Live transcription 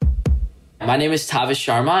My name is Tavish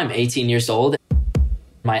Sharma. I'm 18 years old.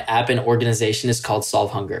 My app and organization is called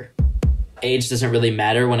Solve Hunger. Age doesn't really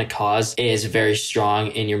matter when a cause is very strong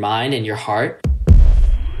in your mind and your heart.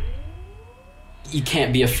 You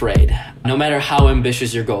can't be afraid. No matter how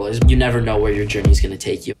ambitious your goal is, you never know where your journey is going to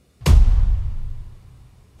take you.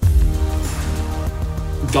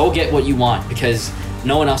 Go get what you want because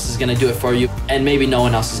no one else is going to do it for you, and maybe no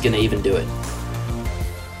one else is going to even do it.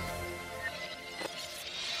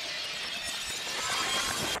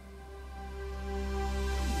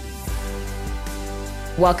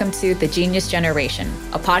 Welcome to The Genius Generation,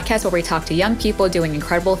 a podcast where we talk to young people doing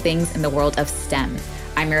incredible things in the world of STEM.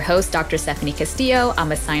 I'm your host, Dr. Stephanie Castillo.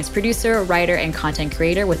 I'm a science producer, writer, and content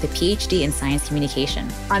creator with a PhD in science communication.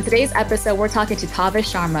 On today's episode, we're talking to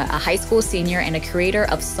Tavish Sharma, a high school senior and a creator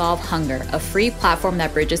of Solve Hunger, a free platform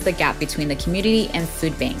that bridges the gap between the community and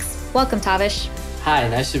food banks. Welcome, Tavish. Hi,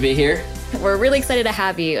 nice to be here. We're really excited to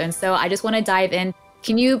have you. And so I just want to dive in.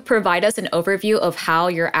 Can you provide us an overview of how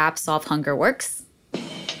your app Solve Hunger works?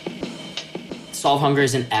 Solve Hunger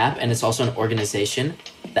is an app and it's also an organization.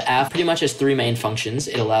 The app pretty much has three main functions.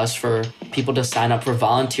 It allows for people to sign up for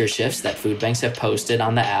volunteer shifts that food banks have posted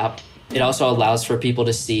on the app. It also allows for people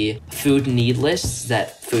to see food need lists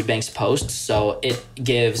that food banks post. So it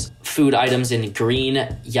gives food items in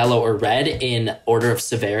green, yellow, or red in order of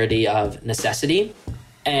severity of necessity.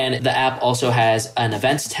 And the app also has an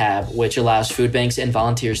events tab, which allows food banks and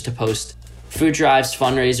volunteers to post food drives,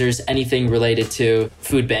 fundraisers, anything related to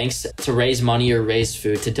food banks to raise money or raise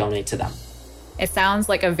food to donate to them. It sounds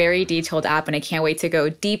like a very detailed app, and I can't wait to go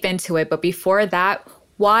deep into it. But before that,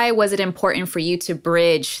 why was it important for you to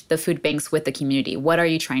bridge the food banks with the community? What are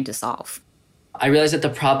you trying to solve? I realized that the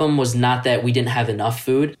problem was not that we didn't have enough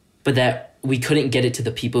food, but that we couldn't get it to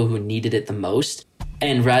the people who needed it the most.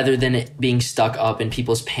 And rather than it being stuck up in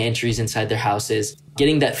people's pantries inside their houses,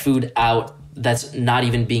 getting that food out that's not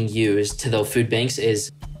even being used to those food banks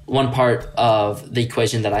is one part of the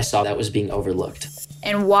equation that I saw that was being overlooked.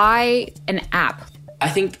 And why an app? I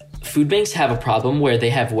think food banks have a problem where they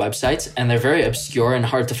have websites and they're very obscure and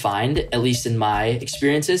hard to find, at least in my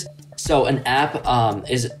experiences. So an app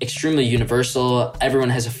is extremely universal. Everyone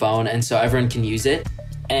has a phone, and so everyone can use it.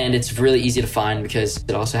 And it's really easy to find because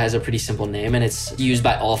it also has a pretty simple name and it's used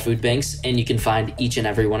by all food banks, and you can find each and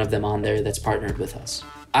every one of them on there that's partnered with us.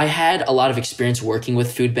 I had a lot of experience working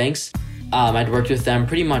with food banks. I'd worked with them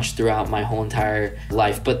pretty much throughout my whole entire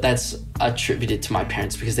life, but that's attributed to my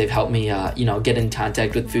parents because they've helped me, get in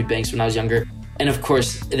contact with food banks when I was younger. And of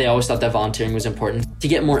course, they always thought that volunteering was important. To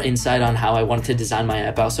get more insight on how I wanted to design my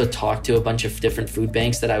app, I also talked to a bunch of different food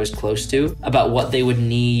banks that I was close to about what they would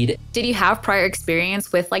need. Did you have prior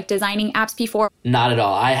experience with designing apps before? Not at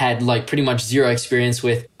all. I had pretty much zero experience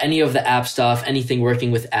with any of the app stuff, anything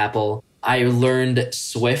working with Apple. I learned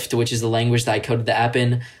Swift, which is the language that I coded the app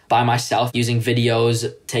in, by myself using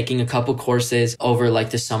videos, taking a couple courses over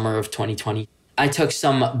the summer of 2020. I took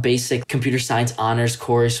some basic computer science honors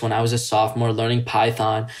course when I was a sophomore learning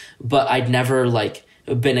Python, but I'd never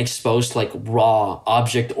been exposed to raw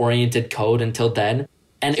object-oriented code until then.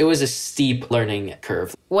 And it was a steep learning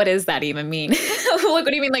curve. What does that even mean? What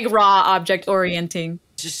do you mean raw object orienting?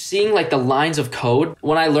 Just seeing the lines of code.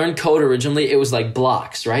 When I learned code originally, it was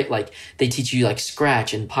blocks, right? They teach you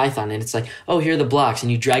Scratch and Python, and it's oh, here are the blocks,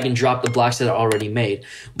 and you drag and drop the blocks that are already made.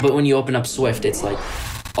 But when you open up Swift, it's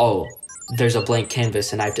oh, there's a blank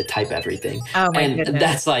canvas and I have to type everything. Oh my and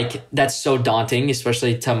goodness. that's so daunting,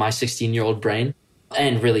 especially to my 16-year-old brain.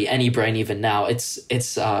 And really any brain even now, it's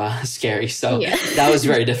scary. So yeah. That was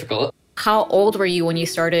very difficult. How old were you when you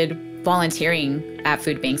started volunteering at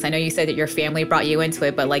food banks? I know you said that your family brought you into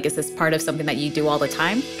it, but is this part of something that you do all the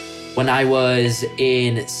time? When I was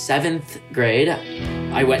in 7th grade,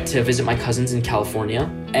 I went to visit my cousins in California.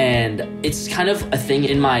 And it's kind of a thing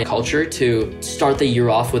in my culture to start the year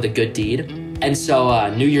off with a good deed. And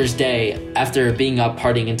so New Year's Day, after being up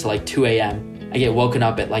partying until 2 a.m., I get woken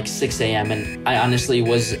up at 6 a.m. and I honestly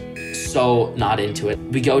was so not into it.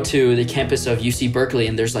 We go to the campus of UC Berkeley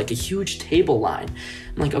and there's a huge table line.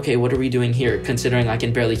 I'm okay, what are we doing here? Considering I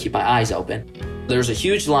can barely keep my eyes open. There's a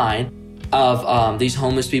huge line of these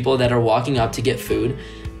homeless people that are walking up to get food.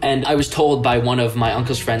 And I was told by one of my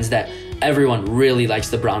uncle's friends that everyone really likes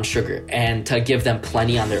the brown sugar and to give them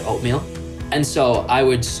plenty on their oatmeal. And so I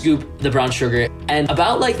would scoop the brown sugar. And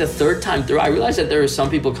about the third time through, I realized that there were some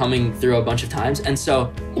people coming through a bunch of times. And so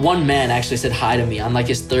one man actually said hi to me on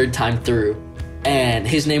his third time through. And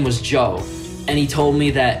his name was Joe. And he told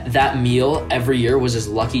me that meal every year was his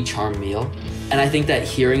Lucky Charm meal. And I think that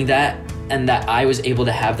hearing that and that I was able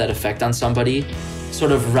to have that effect on somebody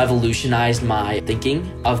sort of revolutionized my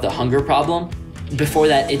thinking of the hunger problem. Before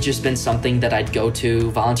that, it'd just been something that I'd go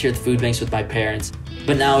to, volunteer at the food banks with my parents,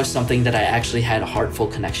 but now it's something that I actually had a heartful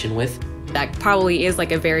connection with. That probably is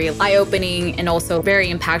like a very eye-opening and also very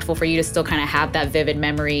impactful for you to still kind of have that vivid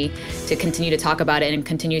memory to continue to talk about it and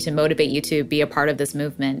continue to motivate you to be a part of this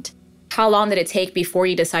movement. How long did it take before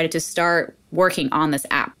you decided to start working on this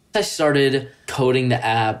app? I started coding the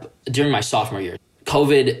app during my sophomore year.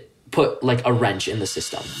 COVID put like a wrench in the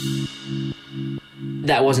system.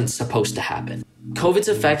 That wasn't supposed to happen. COVID's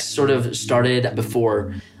effects sort of started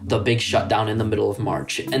before the big shutdown in the middle of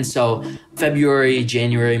March. And so February,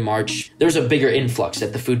 January, March, there was a bigger influx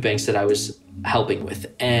at the food banks that I was helping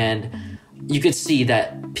with. And you could see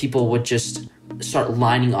that people would just start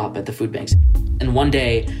lining up at the food banks. And one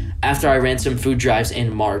day, after I ran some food drives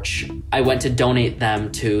in March, I went to donate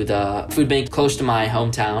them to the food bank close to my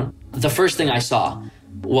hometown. The first thing I saw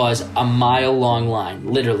was a mile-long line,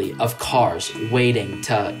 literally, of cars waiting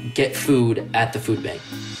to get food at the food bank.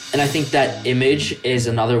 And I think that image is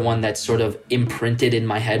another one that's sort of imprinted in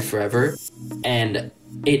my head forever. And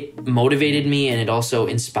it motivated me, and it also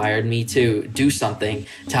inspired me to do something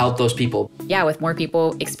to help those people. Yeah, with more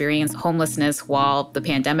people experience homelessness while the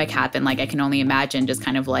pandemic happened, like I can only imagine just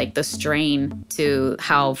kind of like the strain to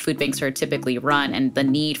how food banks are typically run and the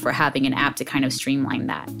need for having an app to kind of streamline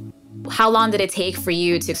that. How long did it take for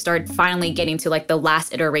you to start finally getting to like the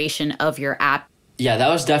last iteration of your app? Yeah, that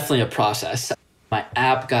was definitely a process. My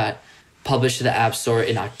app got published to the App Store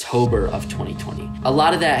in October of 2020. A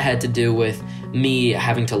lot of that had to do with me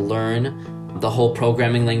having to learn the whole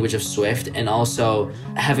programming language of Swift and also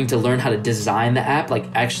having to learn how to design the app, like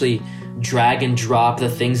actually drag and drop the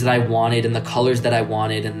things that I wanted and the colors that I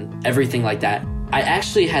wanted and everything like that. I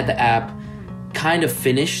actually had the app kind of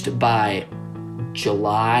finished by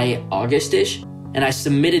July, August-ish, and I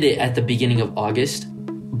submitted it at the beginning of August.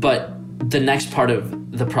 But the next part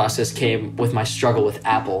of the process came with my struggle with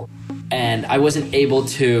Apple. And I wasn't able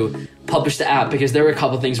to publish the app because there were a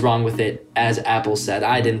couple things wrong with it, as Apple said.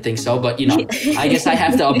 I didn't think so, but I guess I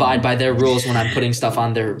have to abide by their rules when I'm putting stuff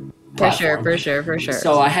on their platform. For sure.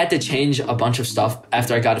 So I had to change a bunch of stuff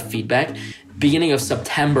after I got a feedback. Beginning of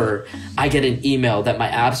September, I get an email that my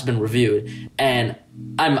app's been reviewed, and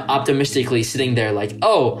I'm optimistically sitting there like,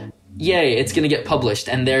 oh, yay, it's going to get published.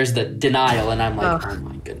 And there's the denial. And I'm like, oh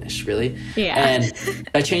my goodness, really? Yeah. And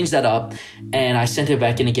I changed that up and I sent it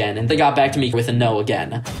back in again. And they got back to me with a no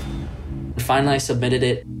again. Finally, I submitted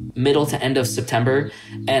it middle to end of September,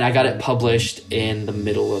 and I got it published in the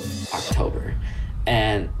middle of October.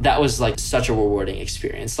 And that was like such a rewarding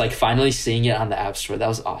experience. Like finally seeing it on the App Store, that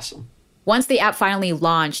was awesome. Once the app finally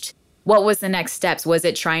launched, what was the next steps? Was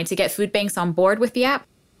it trying to get food banks on board with the app?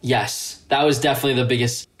 Yes, that was definitely the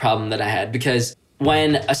biggest problem that I had, because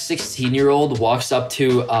when a 16-year-old walks up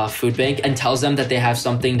to a food bank and tells them that they have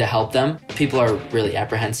something to help them, people are really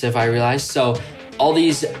apprehensive, I realized. So all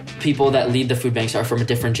these people that lead the food banks are from a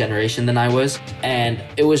different generation than I was. And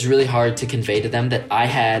it was really hard to convey to them that I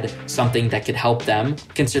had something that could help them,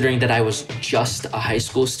 considering that I was just a high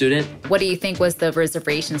school student. What do you think was the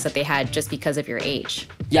reservations that they had just because of your age?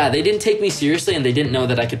 Yeah, they didn't take me seriously and they didn't know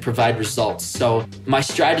that I could provide results. So my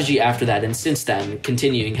strategy after that, and since then,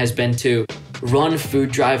 continuing, has been to run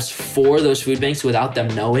food drives for those food banks without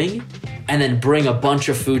them knowing, and then bring a bunch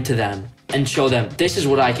of food to them and show them, this is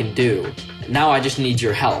what I can do. Now I just need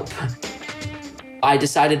your help. I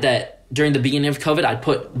decided that during the beginning of COVID, I'd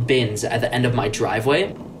put bins at the end of my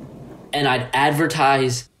driveway and I'd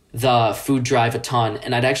advertise the food drive a ton,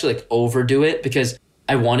 and I'd actually overdo it because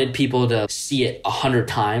I wanted people to see it 100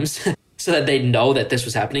 times so that they'd know that this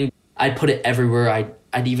was happening. I'd put it everywhere.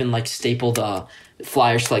 I'd even staple the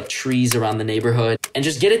flyers to trees around the neighborhood and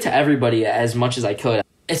just get it to everybody as much as I could.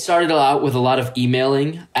 It started out with a lot of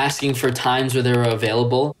emailing, asking for times where they were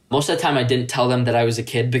available. Most of the time I didn't tell them that I was a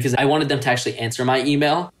kid because I wanted them to actually answer my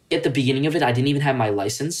email. At the beginning of it, I didn't even have my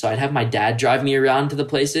license, so I'd have my dad drive me around to the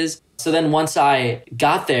places. So then once I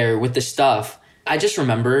got there with the stuff, I just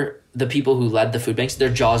remember the people who led the food banks, their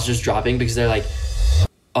jaws just dropping because they're like,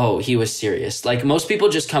 oh, he was serious. Most people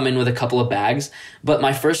just come in with a couple of bags, but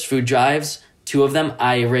my first food drives, 2 of them,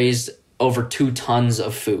 I raised over 2 tons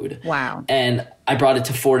of food. Wow. And I brought it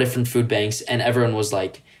to 4 different food banks, and everyone was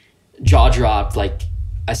jaw dropped,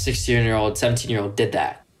 a 16-year-old, 17-year-old did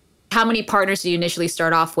that. How many partners did you initially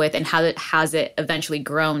start off with, and how has it eventually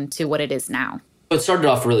grown to what it is now? It started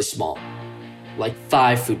off really small,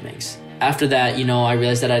 5 food banks. After that, I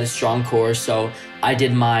realized that I had a strong core, so I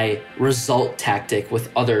did my result tactic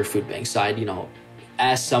with other food banks. So I'd,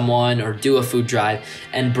 ask someone or do a food drive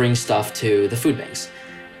and bring stuff to the food banks.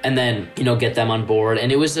 and then, get them on board.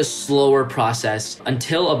 And it was a slower process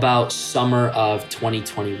until about summer of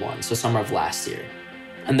 2021, so summer of last year.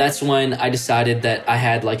 And that's when I decided that I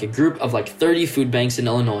had like a group of like 30 food banks in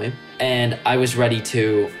Illinois, and I was ready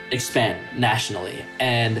to expand nationally.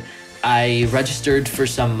 And I registered for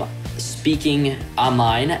some speaking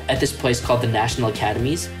online at this place called the National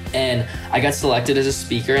Academies. And I got selected as a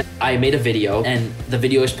speaker. I made a video, and the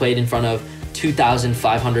video was played in front of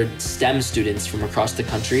 2,500 STEM students from across the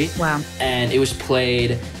country. Wow. And it was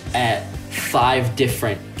played at 5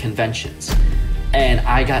 different conventions. And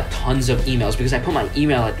I got tons of emails because I put my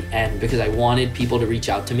email at the end because I wanted people to reach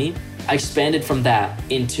out to me. I expanded from that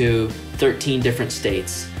into 13 different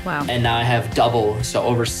states. Wow. And now I have double, so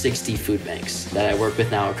over 60 food banks that I work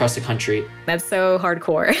with now across the country. That's so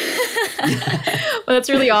hardcore. Well, that's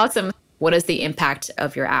really awesome. What is the impact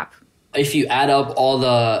of your app? If you add up all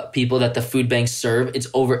the people that the food banks serve, it's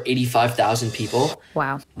over 85,000 people.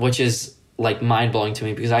 Wow. Which is like mind-blowing to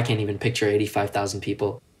me because I can't even picture 85,000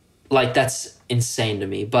 people. Like, that's insane to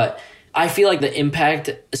me. But I feel like the impact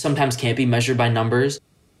sometimes can't be measured by numbers.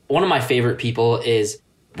 One of my favorite people is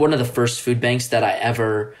one of the first food banks that I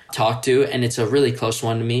ever talked to, and it's a really close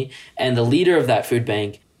one to me. And the leader of that food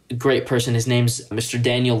bank, a great person, his name's Mr.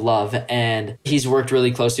 Daniel Love, and he's worked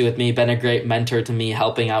really closely with me, been a great mentor to me,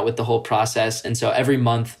 helping out with the whole process. And so every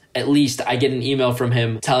month, at least, I get an email from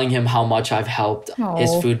him telling him how much I've helped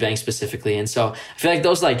his food bank specifically. And so I feel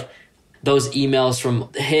like those emails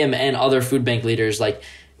from him and other food bank leaders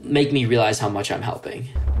make me realize how much I'm helping.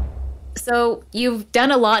 So you've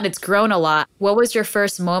done a lot and it's grown a lot. What was your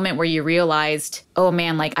first moment where you realized, oh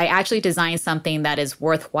man, I actually designed something that is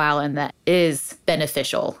worthwhile and that is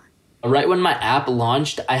beneficial? Right when my app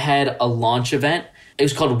launched, I had a launch event. It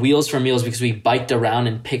was called Wheels for Meals because we biked around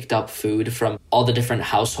and picked up food from all the different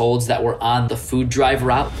households that were on the food drive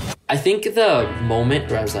route. I think the moment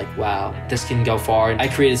where I was like, wow, this can go far, and I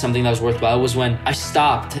created something that was worthwhile was when I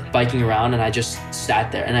stopped biking around and I just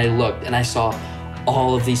sat there and I looked and I saw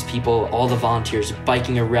all of these people, all the volunteers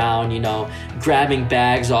biking around, grabbing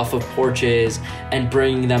bags off of porches and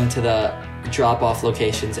bringing them to the drop-off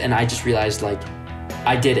locations. And I just realized,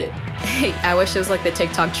 I did it. I wish it was like the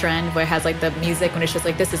TikTok trend where it has the music when it's just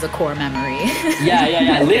this is a core memory.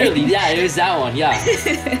 Yeah. Literally, yeah, it was that one, yeah.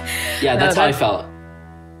 Yeah, that's how I felt.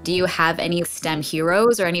 Do you have any STEM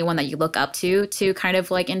heroes or anyone that you look up to kind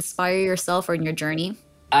of inspire yourself or in your journey?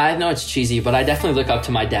 I know it's cheesy, but I definitely look up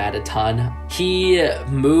to my dad a ton. He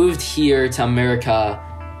moved here to America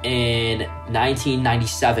in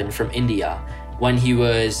 1997 from India when he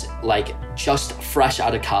was just fresh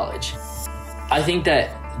out of college. I think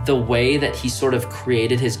that the way that he sort of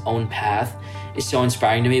created his own path is so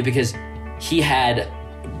inspiring to me because he had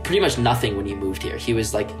pretty much nothing when he moved here. He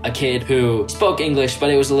was a kid who spoke English, but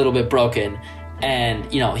it was a little bit broken. And,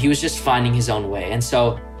 he was just finding his own way. And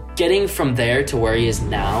so getting from there to where he is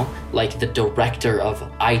now, the director of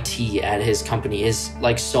IT at his company is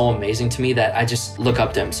so amazing to me that I just look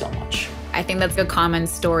up to him so much. I think that's a common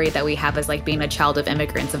story that we have as being a child of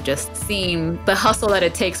immigrants, of just seeing the hustle that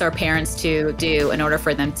it takes our parents to do in order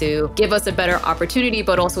for them to give us a better opportunity.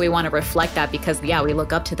 But also we want to reflect that because, we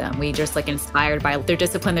look up to them. We just inspired by their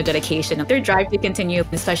discipline, their dedication, their drive to continue,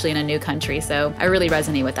 especially in a new country. So I really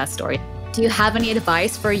resonate with that story. Do you have any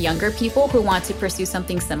advice for younger people who want to pursue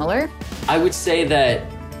something similar? I would say that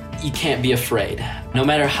you can't be afraid, no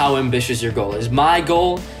matter how ambitious your goal is. My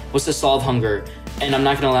goal was to solve hunger. And I'm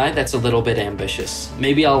not going to lie, that's a little bit ambitious.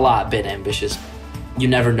 Maybe a lot bit ambitious. You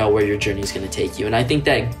never know where your journey is going to take you. And I think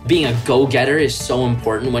that being a go-getter is so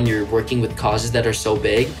important when you're working with causes that are so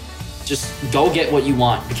big. Just go get what you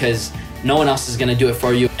want because no one else is going to do it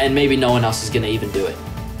for you. And maybe no one else is going to even do it.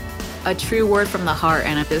 A true word from the heart.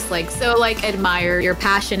 And I just admire your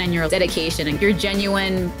passion and your dedication and your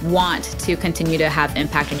genuine want to continue to have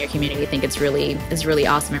impact in your community. I think it's really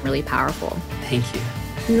awesome and really powerful. Thank you.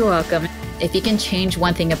 You're welcome. If you can change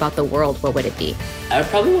one thing about the world, what would it be? I would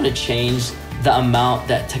probably want to change the amount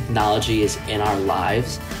that technology is in our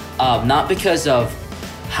lives. Not because of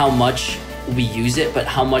how much we use it, but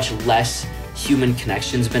how much less human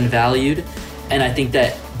connection's been valued. And I think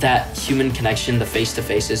that human connection, the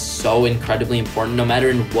face-to-face, is so incredibly important. No matter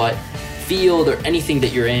in what field or anything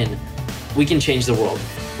that you're in, we can change the world.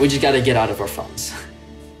 We just got to get out of our phones.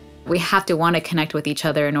 We have to want to connect with each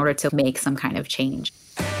other in order to make some kind of change.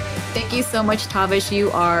 Thank you so much, Tavish.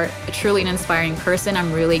 You are truly an inspiring person.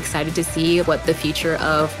 I'm really excited to see what the future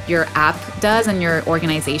of your app does and your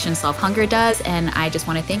organization, Solve Hunger, does. And I just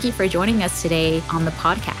want to thank you for joining us today on the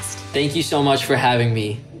podcast. Thank you so much for having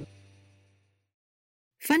me.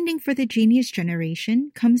 Funding for the Genius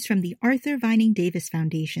Generation comes from the Arthur Vining Davis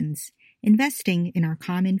Foundations investing in our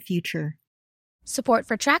common future. Support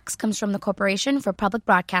for Tracks comes from the Corporation for Public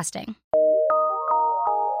Broadcasting.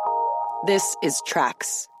 This is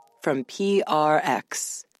Tracks from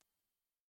PRX.